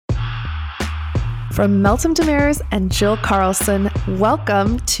From Meltem Demirors and Jill Carlson,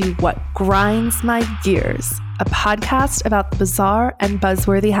 welcome to What Grinds My Gears, a podcast about the bizarre and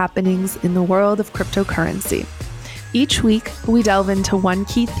buzzworthy happenings in the world of cryptocurrency. Each week, we delve into one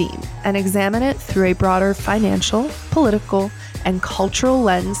key theme and examine it through a broader financial, political, and cultural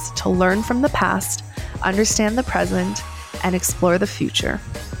lens to learn from the past, understand the present, and explore the future.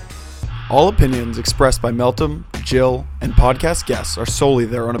 All opinions expressed by Meltem, Jill, and podcast guests are solely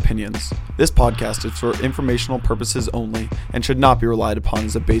their own opinions. This podcast is for informational purposes only and should not be relied upon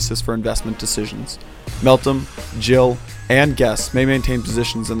as a basis for investment decisions. Meltem, Jill, and guests may maintain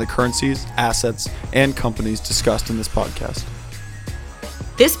positions in the currencies, assets, and companies discussed in this podcast.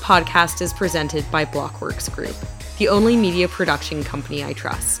 This podcast is presented by Blockworks Group, the only media production company I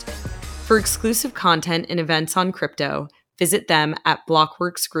trust. For exclusive content and events on crypto, visit them at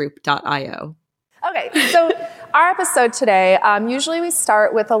blockworksgroup.io. Okay, so our episode today, usually we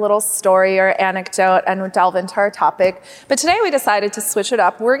start with a little story or anecdote and we delve into our topic. But today we decided to switch it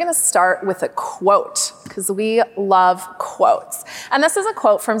up. We're going to start with a quote because we love quotes. And this is a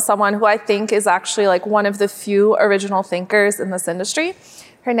quote from someone who I think is actually like one of the few original thinkers in this industry.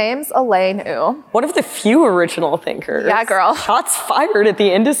 Her name's Elaine Ou. One of the few original thinkers. Yeah, girl. Shots fired at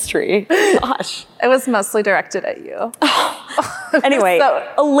the industry. Gosh. It was mostly directed at you. Anyway,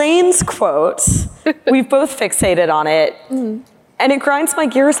 Elaine's quote, we've both fixated on it, and it grinds my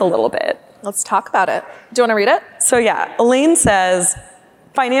gears a little bit. Let's talk about it. Do you want to read it? So yeah, Elaine says,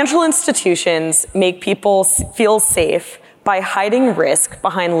 financial institutions make people feel safe by hiding risk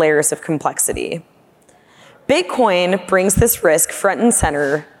behind layers of complexity. Bitcoin brings this risk front and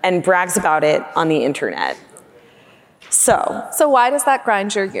center and brags about it on the internet. So why does that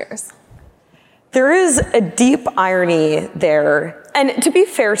grind your gears? There is a deep irony there. And to be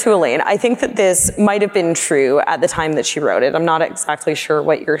fair to Elaine, I think that this might have been true at the time that she wrote it. I'm not exactly sure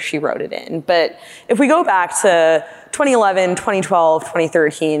what year she wrote it in. But if we go back to 2011, 2012,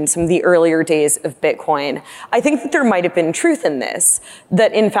 2013, some of the earlier days of Bitcoin, I think that there might have been truth in this.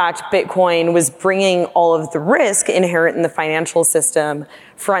 That in fact, Bitcoin was bringing all of the risk inherent in the financial system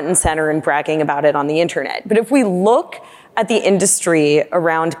front and center and bragging about it on the internet. But if we look at the industry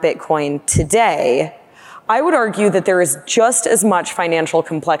around Bitcoin today, I would argue that there is just as much financial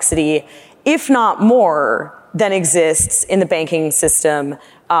complexity, if not more, than exists in the banking system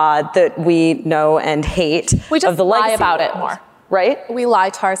that we know and hate. We just of the lie legacy about world, it more. Right? We lie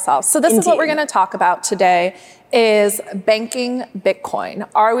to ourselves. So this is what we're going to talk about today is banking Bitcoin.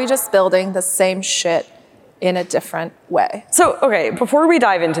 Are we just building the same shit in a different way? So, okay, before we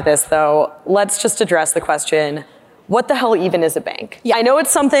dive into this though, let's just address the question, what the hell even is a bank? Yeah. I know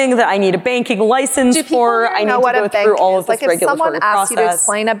it's something that I need a banking license for. I need to go through all of this regulatory process. If someone asked you to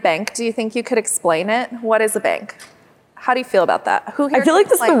explain a bank, do you think you could explain it? What is a bank? How do you feel about that? I feel like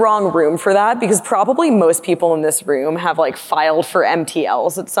this is the wrong room for that because probably most people in this room have like filed for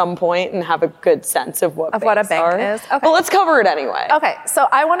MTLs at some point and have a good sense of what a bank is. Okay. But let's cover it anyway. Okay, so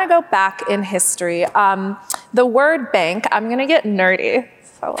I want to go back in history. The word bank, I'm going to get nerdy.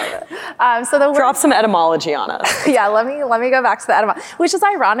 So the word, drop some etymology on us. Yeah, let me go back to the etymology, which is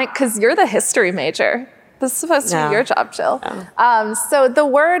ironic because you're the history major. This is supposed to be your job, Jill. Yeah. So the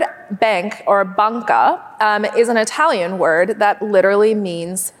word bank or banca is an Italian word that literally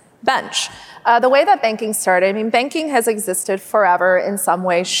means bench. The way that banking started, I mean, banking has existed forever in some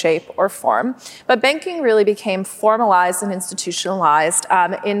way, shape, or form. But banking really became formalized and institutionalized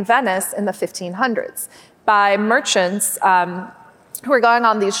in Venice in the 1500s by merchants who were going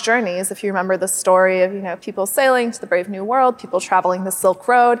on these journeys. If you remember the story of, people sailing to the Brave New World, people traveling the Silk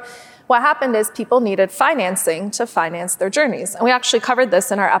Road, what happened is people needed financing to finance their journeys. And we actually covered this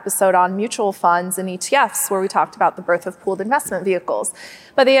in our episode on mutual funds and ETFs, where we talked about the birth of pooled investment vehicles.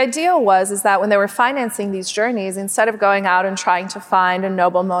 But the idea is that when they were financing these journeys, instead of going out and trying to find a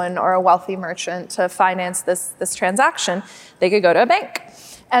nobleman or a wealthy merchant to finance this transaction, they could go to a bank.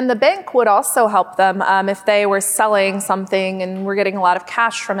 And the bank would also help them if they were selling something and were getting a lot of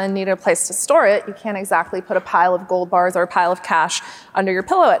cash from it and needed a place to store it. You can't exactly put a pile of gold bars or a pile of cash under your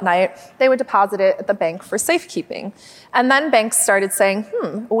pillow at night. They would deposit it at the bank for safekeeping. And then banks started saying,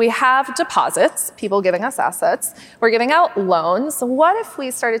 we have deposits, people giving us assets. We're giving out loans. What if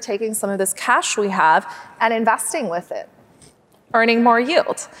we started taking some of this cash we have and investing with it, earning more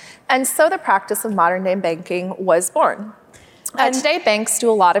yield? And so the practice of modern day banking was born. Today, banks do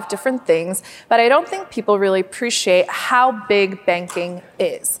a lot of different things, but I don't think people really appreciate how big banking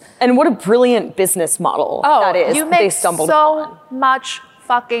is. And what a brilliant business model that is. You make so much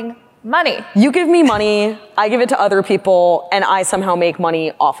fucking money. You give me money, I give it to other people, and I somehow make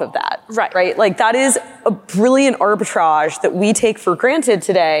money off of that. Right? Like, that is a brilliant arbitrage that we take for granted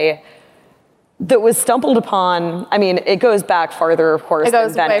today, that was stumbled upon. I mean, it goes back farther, of course, it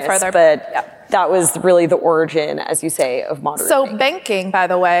goes than Venice, way farther, but that was really the origin, as you say, of modern banking. Banking, by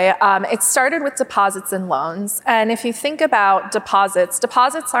the way, it started with deposits and loans. And if you think about deposits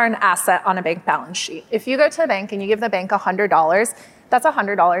are an asset on a bank balance sheet. If you go to a bank and you give the bank $100, that's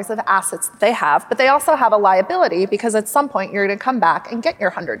 $100 of assets that they have, but they also have a liability because at some point you're going to come back and get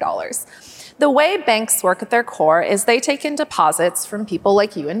your $100. The way banks work at their core is they take in deposits from people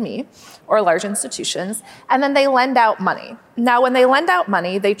like you and me or large institutions, and then they lend out money. Now, when they lend out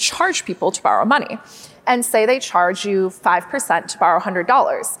money, they charge people to borrow money. And say they charge you 5% to borrow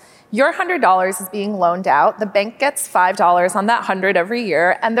 $100. Your $100 is being loaned out. The bank gets $5 on that 100 every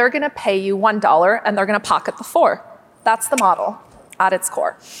year, and they're going to pay you $1, and they're going to pocket the 4. That's the model at its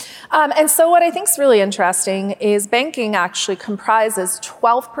core. And so what I think is really interesting is banking actually comprises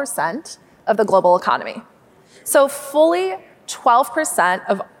 12% of the global economy. So fully 12%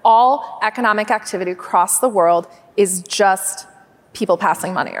 of all economic activity across the world is just people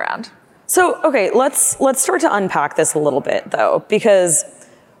passing money around. So, okay, let's start to unpack this a little bit, though, because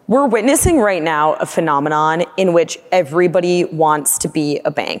we're witnessing right now a phenomenon in which everybody wants to be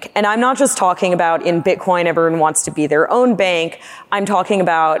a bank. And I'm not just talking about in Bitcoin, everyone wants to be their own bank. I'm talking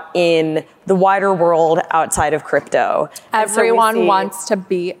about in the wider world outside of crypto. Everyone wants to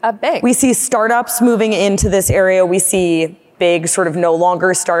be a bank. We see startups moving into this area. We see big sort of no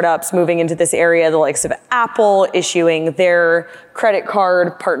longer startups moving into this area, the likes of Apple issuing their credit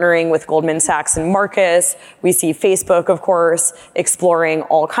card, partnering with Goldman Sachs and Marcus. We see Facebook, of course, exploring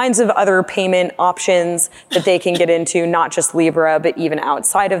all kinds of other payment options that they can get into, not just Libra, but even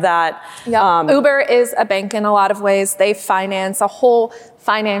outside of that. Yeah. Uber is a bank in a lot of ways. They finance a whole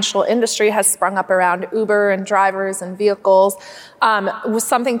financial industry has sprung up around Uber and drivers and vehicles.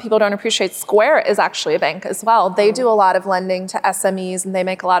 Something people don't appreciate, Square is actually a bank as well. They do a lot of lending to SMEs and they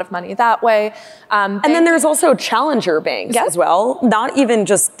make a lot of money that way. And then there's also challenger banks as well. Not even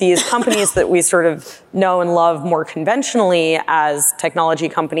just these companies that we sort of know and love more conventionally as technology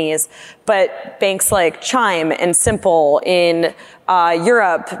companies, but banks like Chime and Simple in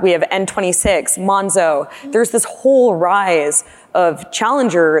Europe. We have N26, Monzo. There's this whole rise of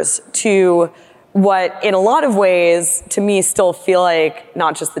challengers to what in a lot of ways to me still feel like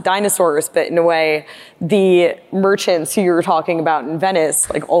not just the dinosaurs, but in a way the merchants who you were talking about in Venice,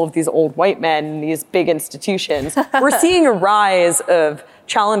 like all of these old white men and these big institutions. We're seeing a rise of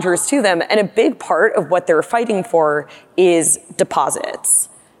challengers to them, and a big part of what they're fighting for is deposits.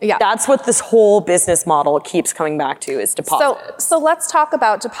 Yeah. That's what this whole business model keeps coming back to, is deposits. So let's talk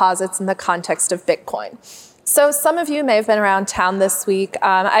about deposits in the context of Bitcoin. So some of you may have been around town this week.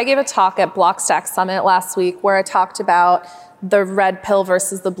 I gave a talk at Blockstack Summit last week where I talked about the red pill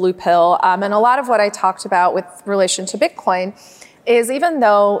versus the blue pill. And a lot of what I talked about with relation to Bitcoin is even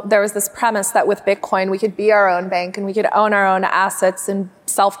though there was this premise that with Bitcoin we could be our own bank and we could own our own assets in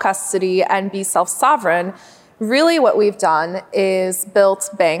self-custody and be self-sovereign, really what we've done is built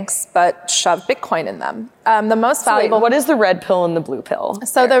banks but shoved Bitcoin in them. The most valuable... Wait, what is the red pill and the blue pill?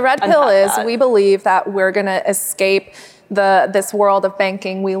 So the red pill is we believe that we're going to escape this world of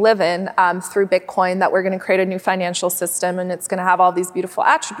banking we live in through Bitcoin, that we're going to create a new financial system and it's going to have all these beautiful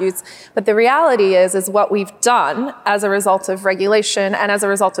attributes. But the reality is what we've done as a result of regulation and as a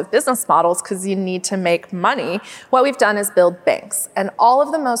result of business models, because you need to make money, what we've done is build banks. And all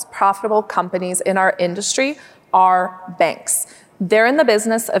of the most profitable companies in our industry are banks. They're in the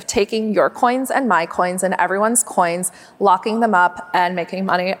business of taking your coins and my coins and everyone's coins, locking them up and making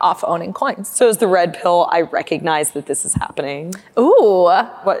money off owning coins. So is the red pill, I recognize that this is happening? Ooh.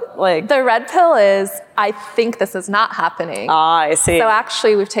 What, like? The red pill is, I think this is not happening. Ah, I see. So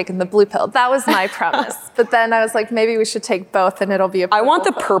actually we've taken the blue pill. That was my premise. But then I was like, maybe we should take both and it'll be a purple I want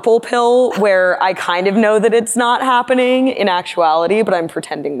the purple pill where I kind of know that it's not happening in actuality, but I'm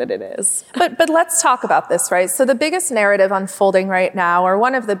pretending that it is. But let's talk about this, right? So the biggest narrative unfolding right now, or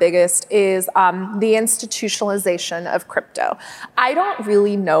one of the biggest, is the institutionalization of crypto. I don't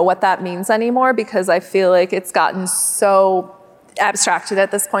really know what that means anymore because I feel like it's gotten so abstracted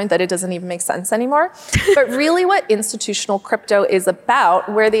at this point that it doesn't even make sense anymore. But really what institutional crypto is about,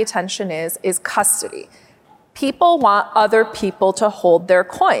 where the attention is custody. People want other people to hold their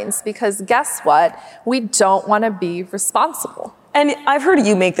coins because guess what? We don't want to be responsible. And I've heard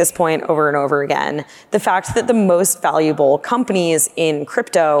you make this point over and over again, the fact that the most valuable companies in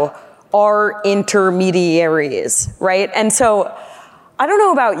crypto are intermediaries, right? And so I don't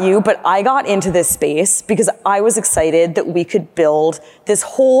know about you, but I got into this space because I was excited that we could build this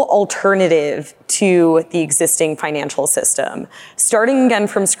whole alternative to the existing financial system, starting again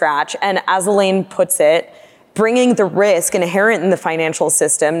from scratch. And as Elaine puts it, bringing the risk inherent in the financial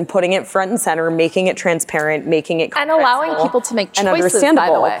system, putting it front and center, making it transparent, making it and allowing people to make choices, and understandable,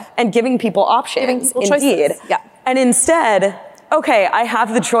 by the way. and giving people options. Giving people indeed. choices. Yeah. And instead, okay, I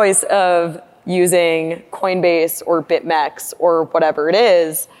have the choice of using Coinbase or BitMEX or whatever it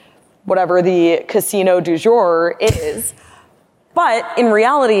is, whatever the casino du jour is. But in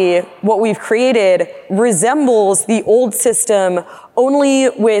reality, what we've created resembles the old system, only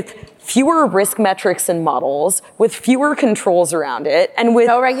with fewer risk metrics and models, with fewer controls around it, and with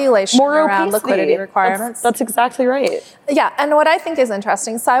no regulation more around opacity. liquidity requirements. That's exactly right. Yeah, and what I think is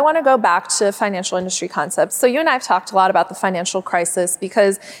interesting, so I want to go back to financial industry concepts. So you and I have talked a lot about the financial crisis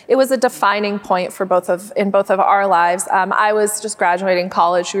because it was a defining point for both of our lives. I was just graduating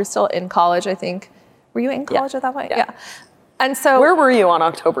college. You were still in college, I think. Were you in college at that point? Yeah. And so, where were you on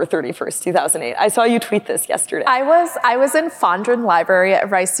October 31st, 2008? I saw you tweet this yesterday. I was in Fondren Library at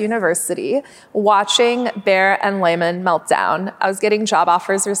Rice University watching Bear and Lehman melt down. I was getting job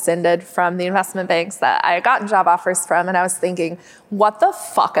offers rescinded from the investment banks that I had gotten job offers from, and I was thinking, what the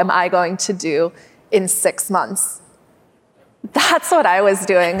fuck am I going to do in 6 months? That's what I was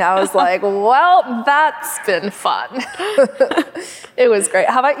doing. I was like, well, that's been fun. It was great.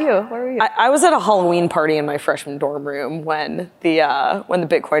 How about you? Where were you? I was at a Halloween party in my freshman dorm room when the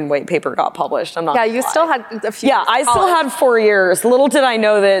Bitcoin white paper got published. I'm not. Yeah, you still had a few. Yeah, I still had 4 years. Little did I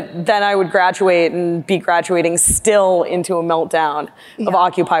know that then I would graduate and be graduating still into a meltdown of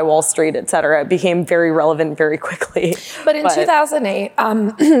Occupy Wall Street, et cetera. It became very relevant very quickly. But in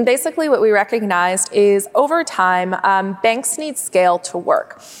 2008, basically what we recognized is over time, banks need scale to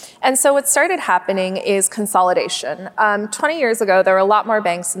work. And so what started happening is consolidation. 20 years ago, there were a lot more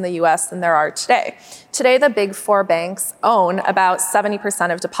banks in the US than there are today. Today, the big four banks own about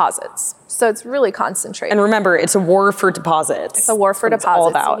 70% of deposits. So it's really concentrated. And remember, it's a war for deposits. It's a war for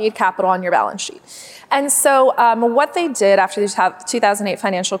deposits. You need capital on your balance sheet. And so what they did after the 2008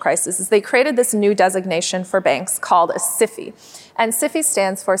 financial crisis is they created this new designation for banks called a SIFI. And SIFI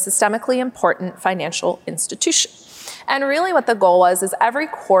stands for Systemically Important Financial Institution. And really what the goal was is every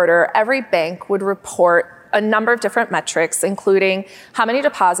quarter, every bank would report a number of different metrics, including how many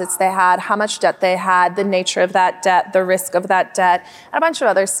deposits they had, how much debt they had, the nature of that debt, the risk of that debt, and a bunch of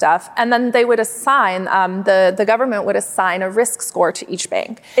other stuff. And then they would assign, the government would assign a risk score to each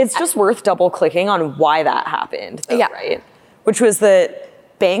bank. It's just worth double clicking on why that happened, though, right? Which was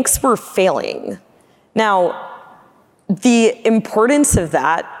that banks were failing. Now, the importance of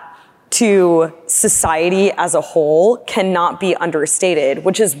that to society as a whole cannot be understated,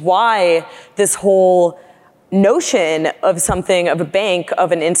 which is why this whole notion of a bank,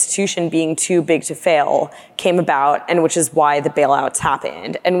 of an institution being too big to fail came about, and which is why the bailouts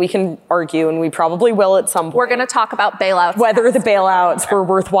happened. And we can argue, and we probably will at some point. We're going to talk about bailouts. Whether the bailouts were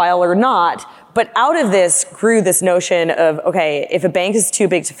worthwhile or not. But out of this grew this notion of, okay, if a bank is too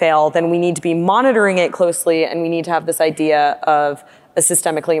big to fail, then we need to be monitoring it closely, and we need to have this idea of a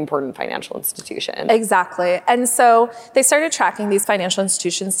systemically important financial institution. Exactly. And so they started tracking these financial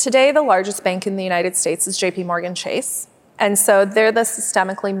institutions. Today, the largest bank in the United States is JP Morgan Chase. And so they're the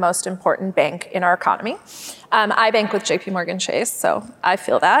systemically most important bank in our economy. I bank with JP Morgan Chase, so I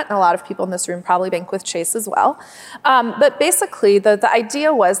feel that. And a lot of people in this room probably bank with Chase as well. But basically, the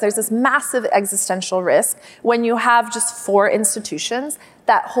idea was there's this massive existential risk when you have just four institutions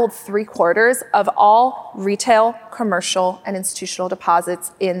that hold 3/4 of all retail, commercial, and institutional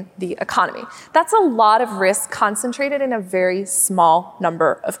deposits in the economy. That's a lot of risk concentrated in a very small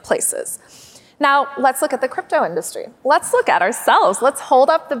number of places. Now, let's look at the crypto industry. Let's look at ourselves. Let's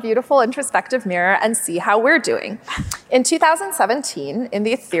hold up the beautiful introspective mirror and see how we're doing. In 2017, in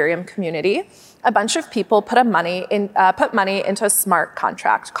the Ethereum community, a bunch of people put money into a smart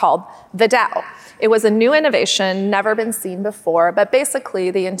contract called the DAO. It was a new innovation, never been seen before, but basically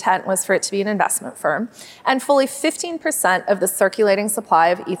the intent was for it to be an investment firm. And fully 15% of the circulating supply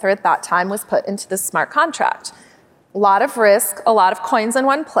of Ether at that time was put into this smart contract. A lot of risk, a lot of coins in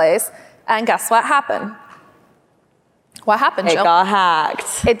one place, and guess what happened? What happened, Jill? It got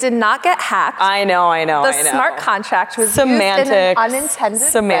hacked. It did not get hacked. I know. The smart contract was used in an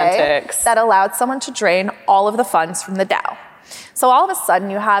unintended way that allowed someone to drain all of the funds from the DAO. So all of a sudden,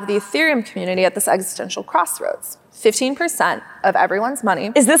 you have the Ethereum community at this existential crossroads. 15% of everyone's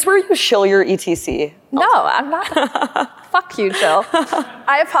money. Is this where you shill your ETC? No, I'm not. Fuck you, Jill.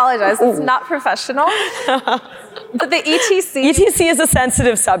 I apologize. It's not professional. But the ETC... ETC is a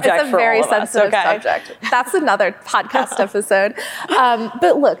sensitive subject for all of us. It's a very sensitive subject. That's another podcast episode.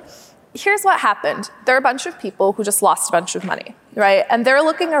 But look, here's what happened. There are a bunch of people who just lost a bunch of money, right? And they're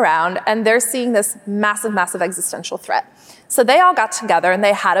looking around and they're seeing this massive, massive existential threat. So they all got together and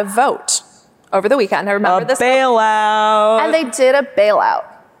they had a vote over the weekend. I remember this. Bailout. And they did a bailout.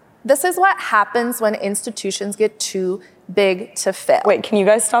 This is what happens when institutions get too big to fail. Wait, can you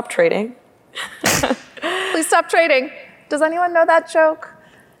guys stop trading? Please stop trading. Does anyone know that joke?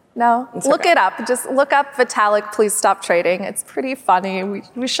 No? Look it up. Just look up Vitalik, please stop trading. It's pretty funny.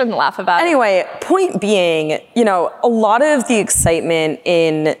 We shouldn't laugh about it. Anyway, point being, a lot of the excitement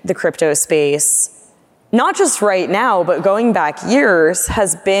in the crypto space, not just right now, but going back years,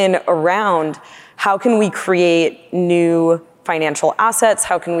 has been around how can we create new financial assets?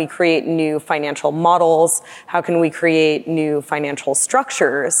 How can we create new financial models? How can we create new financial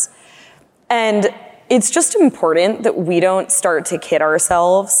structures? And it's just important that we don't start to kid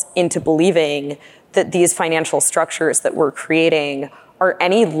ourselves into believing that these financial structures that we're creating are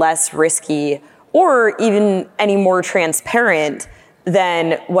any less risky or even any more transparent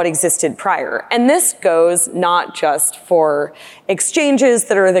than what existed prior. And this goes not just for exchanges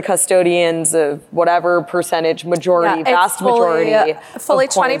that are the custodians of whatever percentage, majority, vast majority. Fully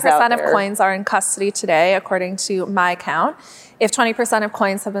 20% of coins are in custody today, according to my count. If 20% of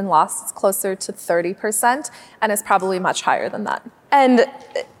coins have been lost, it's closer to 30%, and it's probably much higher than that. And,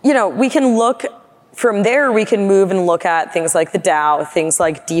 we can look from there, we can move and look at things like the DAO, things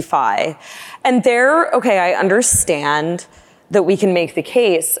like DeFi. And I understand that we can make the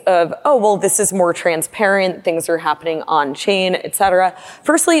case of, this is more transparent, things are happening on chain, et cetera.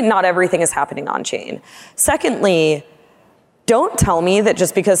 Firstly, not everything is happening on chain. Secondly, don't tell me that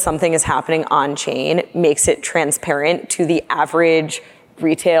just because something is happening on chain makes it transparent to the average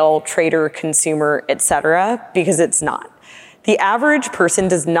retail trader, consumer, et cetera, because it's not. The average person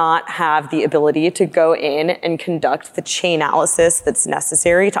does not have the ability to go in and conduct the chain analysis that's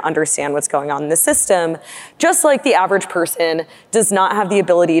necessary to understand what's going on in the system, just like the average person does not have the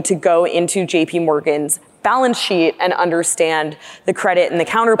ability to go into JP Morgan's balance sheet and understand the credit and the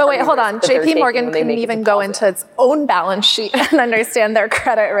counterparty. But wait, hold on. JP Morgan couldn't even go into its own balance sheet and understand their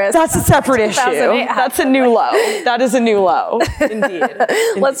credit risk. That's a separate issue. That's a new low. That is a new low. Indeed.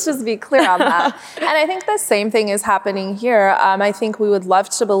 Let's just be clear on that. And I think the same thing is happening here. I think we would love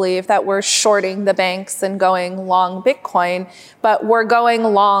to believe that we're shorting the banks and going long Bitcoin, but we're going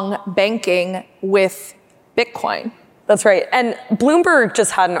long banking with Bitcoin. That's right. And Bloomberg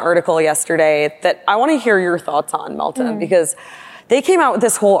just had an article yesterday that I want to hear your thoughts on, Meltem, because they came out with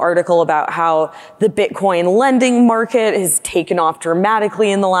this whole article about how the Bitcoin lending market has taken off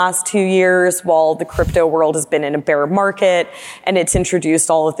dramatically in the last 2 years while the crypto world has been in a bear market, and it's introduced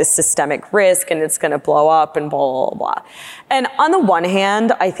all of this systemic risk and it's going to blow up and blah, blah, blah. And on the one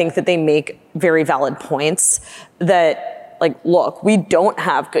hand, I think that they make very valid points that, look, we don't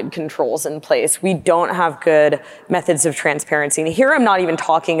have good controls in place. We don't have good methods of transparency. And here I'm not even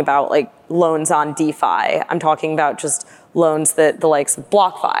talking about loans on DeFi. I'm talking about just loans that the likes of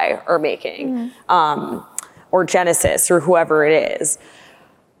BlockFi are making, or Genesis or whoever it is.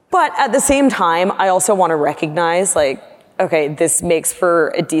 But at the same time, I also want to recognize this makes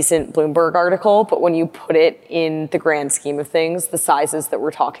for a decent Bloomberg article, but when you put it in the grand scheme of things, the sizes that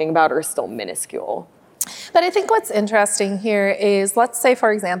we're talking about are still minuscule. But I think what's interesting here is, let's say,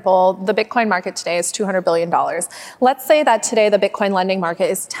 for example, the Bitcoin market today is $200 billion. Let's say that today the Bitcoin lending market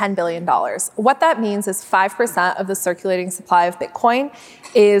is $10 billion. What that means is 5% of the circulating supply of Bitcoin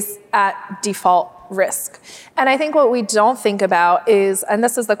is at default risk. And I think what we don't think about is, and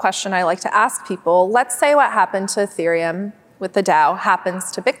this is the question I like to ask people, let's say what happened to Ethereum with the DAO happens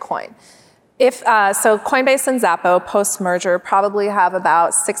to Bitcoin. So Coinbase and Xapo post-merger probably have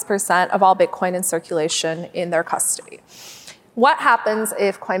about 6% of all Bitcoin in circulation in their custody. What happens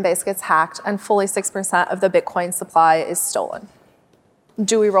if Coinbase gets hacked and fully 6% of the Bitcoin supply is stolen?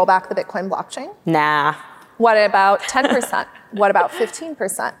 Do we roll back the Bitcoin blockchain? Nah. What about 10%? What about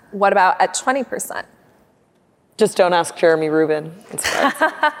 15%? What about at 20%? Just don't ask Jeremy Rubin.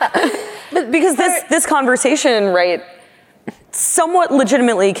 Because this conversation, right, somewhat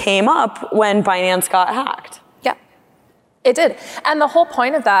legitimately came up when Binance got hacked. Yeah, it did. And the whole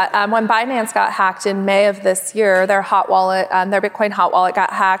point of that, when Binance got hacked in May of this year, their hot wallet, their Bitcoin hot wallet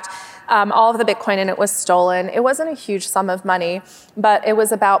got hacked. All of the Bitcoin in it was stolen. It wasn't a huge sum of money, but it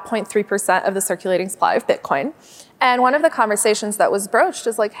was about 0.3% of the circulating supply of Bitcoin. And one of the conversations that was broached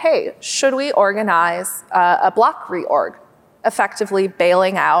is hey, should we organize a block reorg, effectively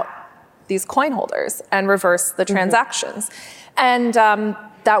bailing out these coin holders and reverse the transactions? And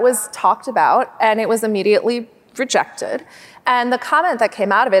that was talked about, and it was immediately rejected. And the comment that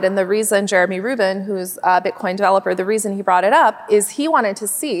came out of it, and the reason Jeremy Rubin, who's a Bitcoin developer, the reason he brought it up is he wanted to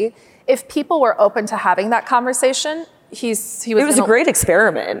see if people were open to having that conversation It was a great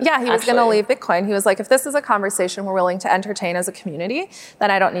experiment. Yeah, he was going to leave Bitcoin. He was like, if this is a conversation we're willing to entertain as a community, then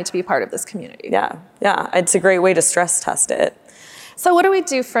I don't need to be part of this community. Yeah. It's a great way to stress test it. So what do we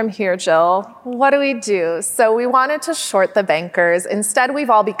do from here, Jill? What do we do? So we wanted to short the bankers. Instead, we've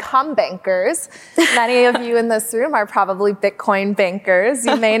all become bankers. Many of you in this room are probably Bitcoin bankers.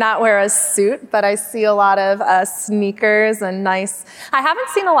 You may not wear a suit, but I see a lot of sneakers and nice. I haven't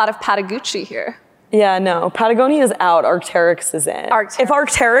seen a lot of Patagucci here. Yeah, no. Patagonia is out. Arc'teryx is in. If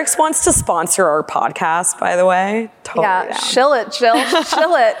Arc'teryx wants to sponsor our podcast, by the way, totally down. Shill it, Jill.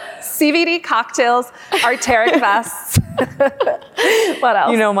 Shill it. CBD cocktails, Arc'teryx vests. What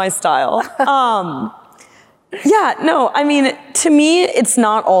else? You know my style. Yeah, no, I mean, to me, it's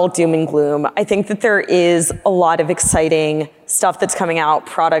not all doom and gloom. I think that there is a lot of exciting stuff that's coming out,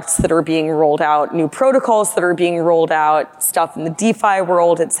 products that are being rolled out, new protocols that are being rolled out, stuff in the DeFi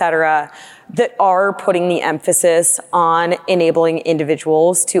world, et cetera, that are putting the emphasis on enabling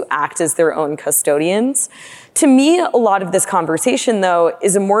individuals to act as their own custodians. To me, a lot of this conversation, though,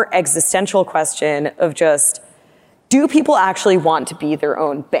 is a more existential question of just, do people actually want to be their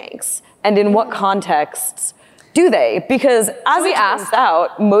own banks? And in what contexts do they? Because as it turns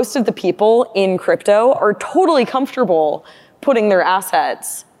out, most of the people in crypto are totally comfortable putting their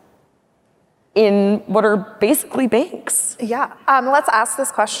assets in what are basically banks. Yeah. Let's ask this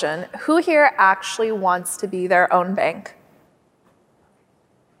question. Who here actually wants to be their own bank?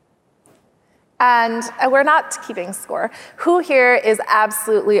 And we're not keeping score. Who here is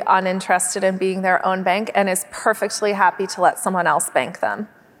absolutely uninterested in being their own bank and is perfectly happy to let someone else bank them?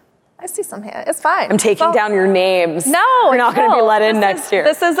 I see some hands. It's fine. I'm taking down your names. No, you're not going to be let in next year.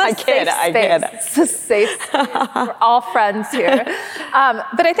 This is a safe space. It's a safe space. We're all friends here.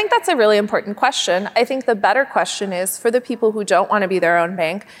 But I think that's a really important question. I think the better question is, for the people who don't want to be their own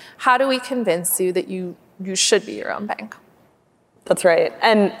bank, how do we convince you that you should be your own bank? That's right.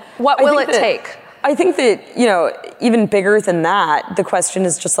 And what will it take? I think that, even bigger than that, the question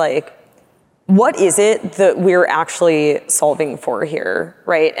is just like, what is it that we're actually solving for here,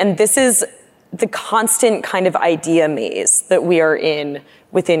 right? And this is the constant kind of idea maze that we are in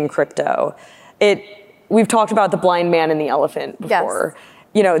within crypto. We've talked about the blind man and the elephant before.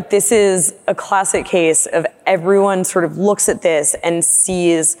 Yes. This is a classic case of everyone sort of looks at this and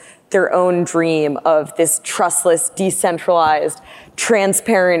sees their own dream of this trustless, decentralized,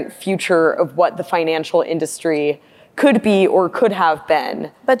 transparent future of what the financial industry could be or could have been.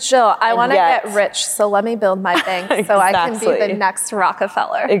 But Jill, I want to get rich, so let me build my bank so I can be the next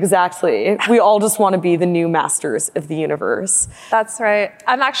Rockefeller. Exactly. We all just want to be the new masters of the universe. That's right.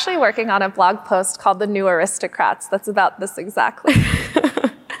 I'm actually working on a blog post called The New Aristocrats that's about this exactly.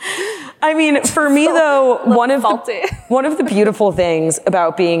 I mean, for me though, one of the beautiful things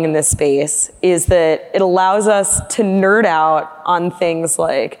about being in this space is that it allows us to nerd out on things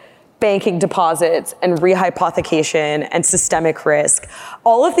like banking deposits and rehypothecation and systemic risk.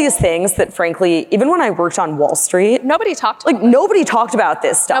 All of these things that, frankly, even when I worked on Wall Street, nobody talked about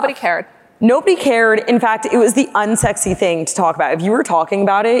this stuff. Nobody cared. Nobody cared. In fact, it was the unsexy thing to talk about. If you were talking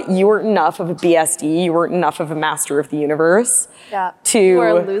about it, you weren't enough of a BSD, you weren't enough of a master of the universe. Yeah. You were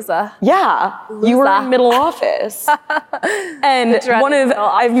a loser. Yeah. Loser. You were in middle office. And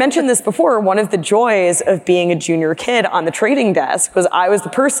I've mentioned this before, one of the joys of being a junior kid on the trading desk was I was the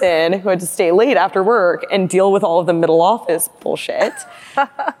person who had to stay late after work and deal with all of the middle office bullshit.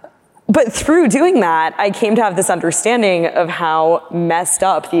 But through doing that, I came to have this understanding of how messed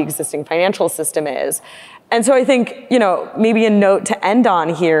up the existing financial system is. And so I think, maybe a note to end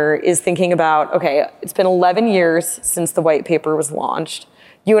on here is thinking about, okay, it's been 11 years since the white paper was launched.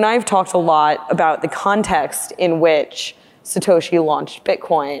 You and I have talked a lot about the context in which Satoshi launched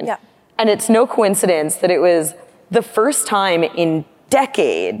Bitcoin. Yeah. And it's no coincidence that it was the first time in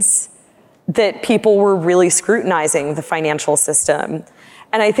decades that people were really scrutinizing the financial system.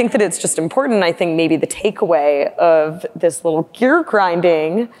 And I think that it's just important. I think maybe the takeaway of this little gear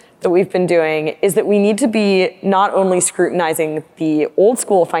grinding that we've been doing is that we need to be not only scrutinizing the old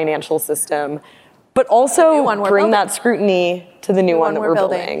school financial system, but also bring that scrutiny to the new one that we're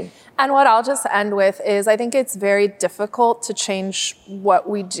building. And what I'll just end with is I think it's very difficult to change what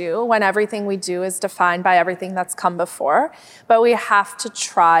we do when everything we do is defined by everything that's come before. But we have to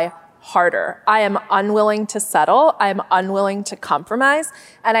try harder. I am unwilling to settle. I am unwilling to compromise.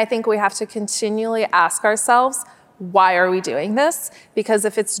 And I think we have to continually ask ourselves, why are we doing this? Because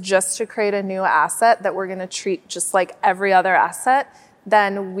if it's just to create a new asset that we're going to treat just like every other asset,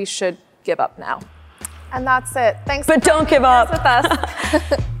 then we should give up now. And that's it. Thanks. But don't give up. With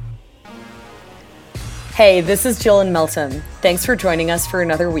us. Hey, this is Jill and Meltem. Thanks for joining us for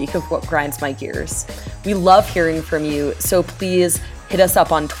another week of What Grinds My Gears. We love hearing from you, so please hit us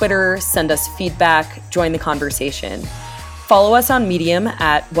up on Twitter, send us feedback, join the conversation. Follow us on Medium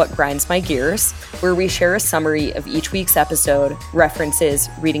at What Grinds My Gears, where we share a summary of each week's episode, references,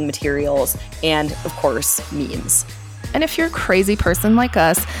 reading materials, and, of course, memes. And if you're a crazy person like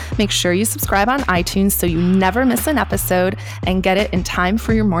us, make sure you subscribe on iTunes so you never miss an episode and get it in time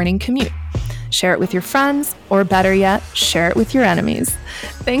for your morning commute. Share it with your friends, or better yet, share it with your enemies.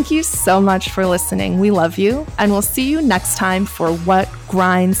 Thank you so much for listening. We love you, and we'll see you next time for What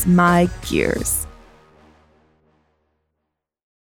Grinds My Gears.